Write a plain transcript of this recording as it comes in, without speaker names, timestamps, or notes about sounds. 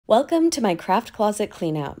Welcome to my craft closet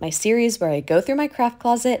clean out, my series where I go through my craft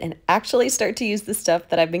closet and actually start to use the stuff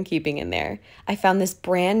that I've been keeping in there. I found this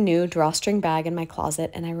brand new drawstring bag in my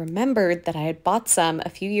closet and I remembered that I had bought some a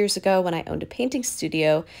few years ago when I owned a painting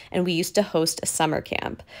studio and we used to host a summer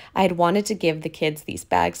camp. I had wanted to give the kids these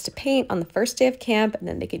bags to paint on the first day of camp and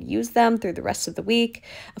then they could use them through the rest of the week.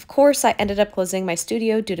 Of course, I ended up closing my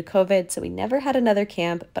studio due to COVID, so we never had another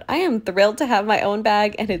camp, but I am thrilled to have my own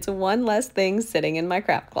bag and it's one less thing sitting in my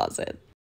craft closet.